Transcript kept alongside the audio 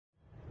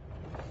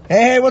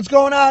Hey, what's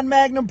going on,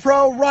 Magnum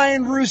Pro?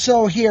 Ryan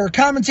Russo here,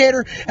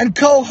 commentator and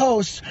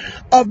co-host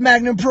of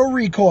Magnum Pro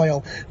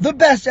Recoil, the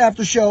best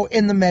after show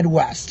in the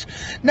Midwest.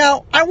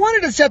 Now, I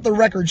wanted to set the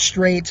record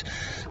straight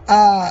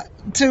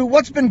to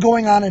what's been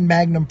going on in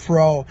Magnum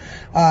Pro,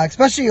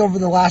 especially over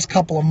the last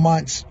couple of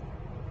months.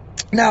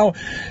 Now,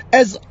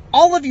 as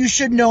all of you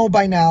should know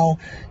by now,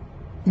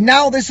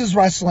 This Is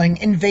Wrestling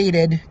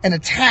invaded and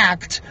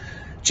attacked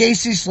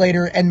JC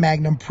Slater and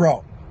Magnum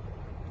Pro.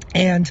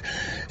 And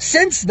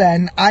since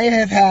then, I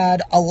have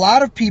had a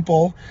lot of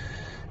people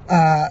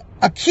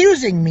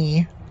accusing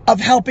me of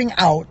helping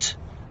out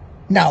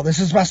Now This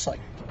Is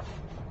Wrestling.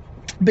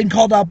 Been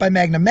called out by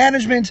Magnum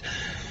management,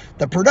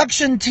 the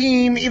production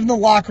team, even the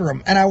locker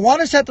room. And I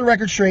want to set the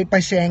record straight by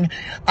saying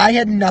I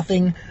had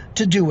nothing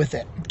to do with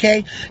it,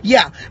 okay?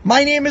 Yeah,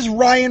 my name is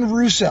Ryan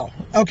Russo,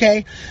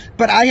 okay?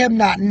 But I am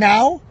not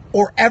now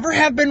or ever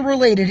have been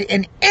related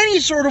in any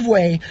sort of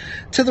way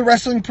to the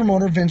wrestling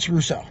promoter Vince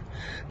Russo.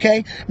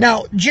 Okay,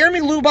 now Jeremy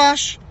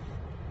Lubosh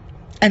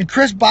and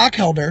Chris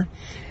Bachhelder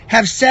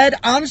have said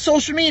on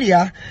social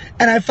media,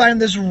 and I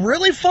find this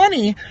really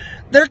funny,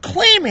 they're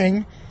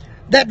claiming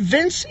that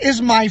Vince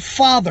is my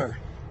father.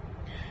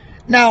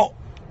 Now,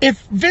 if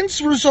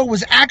Vince Russo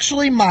was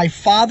actually my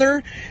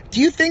father,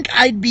 do you think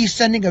I'd be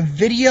sending a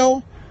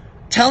video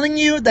telling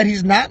you that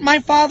he's not my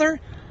father?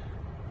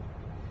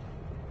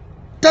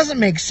 Doesn't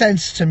make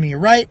sense to me,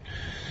 right?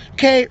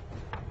 Okay,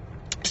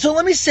 so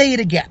let me say it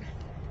again.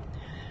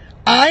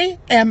 I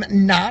am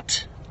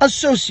not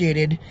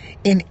associated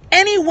in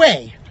any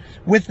way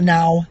with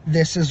Now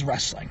This Is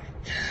Wrestling.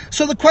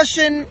 So the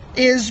question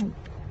is,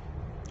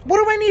 what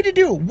do I need to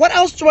do? What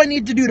else do I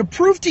need to do to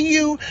prove to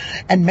you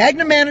and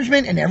Magnum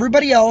management and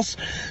everybody else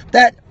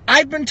that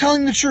I've been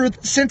telling the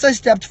truth since I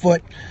stepped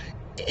foot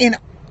in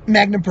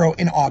Magnum Pro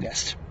in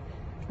August?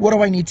 What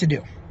do I need to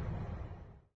do?